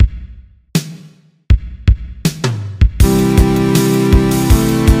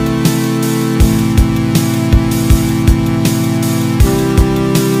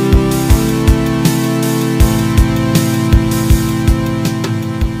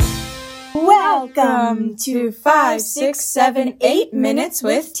Welcome to 5, 6, 7, 8 Minutes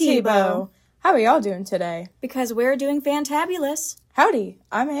with TBO. How are y'all doing today? Because we're doing fantabulous. Howdy,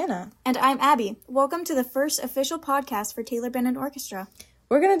 I'm Hannah. And I'm Abby. Welcome to the first official podcast for Taylor Band Orchestra.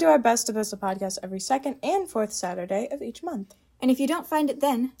 We're going to do our best to post a podcast every second and fourth Saturday of each month. And if you don't find it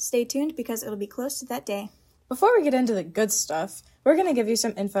then, stay tuned because it'll be close to that day. Before we get into the good stuff, we're going to give you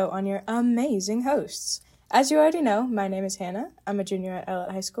some info on your amazing hosts. As you already know, my name is Hannah. I'm a junior at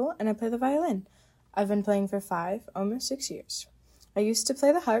Elliott High School, and I play the violin. I've been playing for 5, almost 6 years. I used to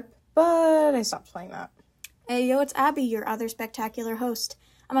play the harp, but I stopped playing that. Hey, yo, it's Abby, your other spectacular host.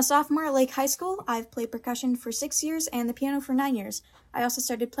 I'm a sophomore at Lake High School. I've played percussion for 6 years and the piano for 9 years. I also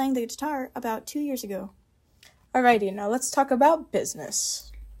started playing the guitar about 2 years ago. Alrighty, now let's talk about business.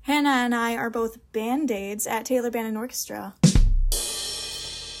 Hannah and I are both band-aids at Taylor Band Orchestra.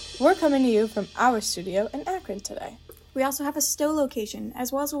 We're coming to you from our studio in Akron today. We also have a Stowe location,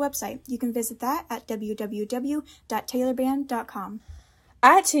 as well as a website. You can visit that at www.taylorband.com.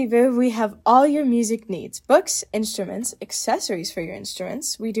 At TBO, we have all your music needs, books, instruments, accessories for your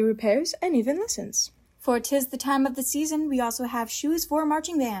instruments. We do repairs and even lessons. For 'tis the time of the season, we also have shoes for a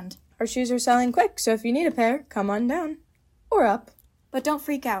marching band. Our shoes are selling quick, so if you need a pair, come on down. Or up. But don't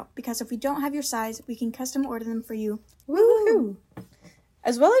freak out, because if we don't have your size, we can custom order them for you. Woohoo!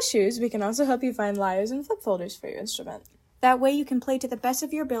 As well as shoes, we can also help you find lyres and flip folders for your instrument. That way you can play to the best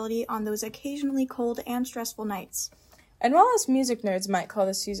of your ability on those occasionally cold and stressful nights. And while us music nerds might call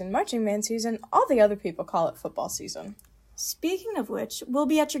this season marching band season, all the other people call it football season. Speaking of which, we'll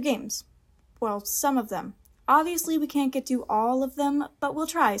be at your games. Well, some of them. Obviously, we can't get to all of them, but we'll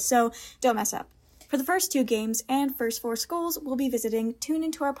try, so don't mess up. For the first 2 games and first 4 schools, we'll be visiting. Tune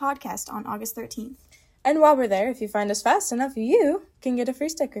into our podcast on August 13th. And while we're there, if you find us fast enough, you can get a free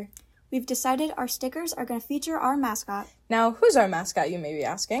sticker. We've decided our stickers are going to feature our mascot. Now, who's our mascot, you may be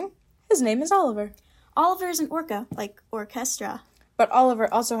asking? His name is Oliver. Oliver is an orca, like orchestra. But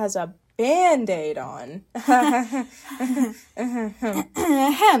Oliver also has a Band-Aid on.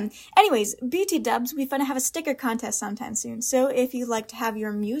 Anyways, BT dubs, we finna have a sticker contest sometime soon. So if you'd like to have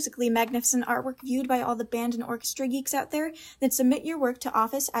your musically magnificent artwork viewed by all the band and orchestra geeks out there, then submit your work to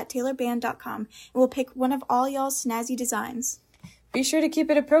office@taylorband.com and we'll pick one of all y'all's snazzy designs. Be sure to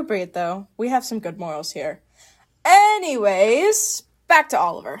keep it appropriate, though. We have some good morals here. Anyways, back to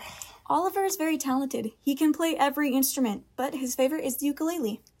Oliver. Oliver is very talented. He can play every instrument, but his favorite is the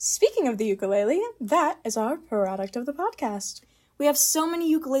ukulele. Speaking of the ukulele, that is our product of the podcast. We have so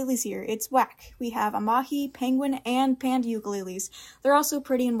many ukuleles here. It's whack. We have a mahi, penguin, and panda ukuleles. They're also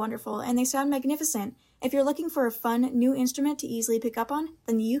pretty and wonderful, and they sound magnificent. If you're looking for a fun, new instrument to easily pick up on,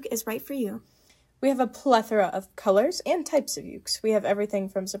 then the uke is right for you. We have a plethora of colors and types of ukes. We have everything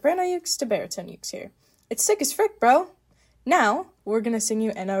from soprano ukes to baritone ukes here. It's sick as frick, bro! Now, we're gonna sing you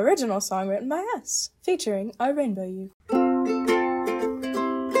an original song written by us, featuring our rainbow uke. 1, 2,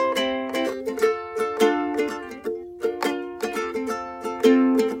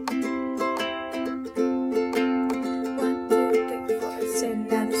 3, 4. Sitting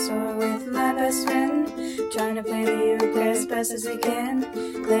at the store with my best friend, trying to play the uke as best as we can,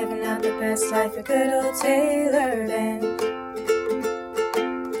 living out the best life a good old Taylor Band.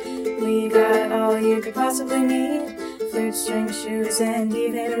 We got all you could possibly need. Flute, strings, shoes, and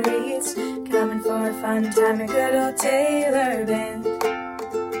even reeds. Coming for a fun time at good old Taylor Band.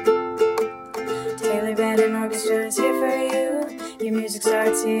 Taylor Band and Orchestra is here for you. Your music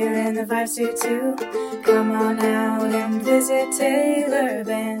starts here and the vibes do too. Come on out and visit Taylor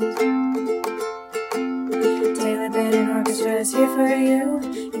Band. Taylor Band and Orchestra is here for you.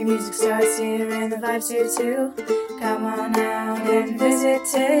 Your music starts here and the vibes do too. Come on out and visit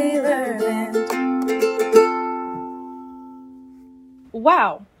Taylor Band.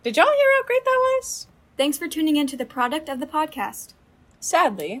 Wow, did y'all hear how great that was? Thanks for tuning in to the product of the podcast.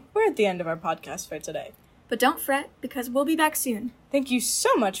 Sadly, we're at the end of our podcast for today. But don't fret, because we'll be back soon. Thank you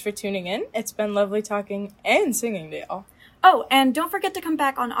so much for tuning in. It's been lovely talking and singing to y'all. Oh, and don't forget to come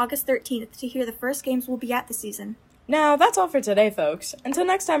back on August 13th to hear the first games we'll be at this season. Now, that's all for today, folks. Until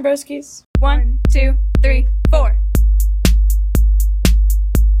next time, broskies. 1, 2, 3, 4.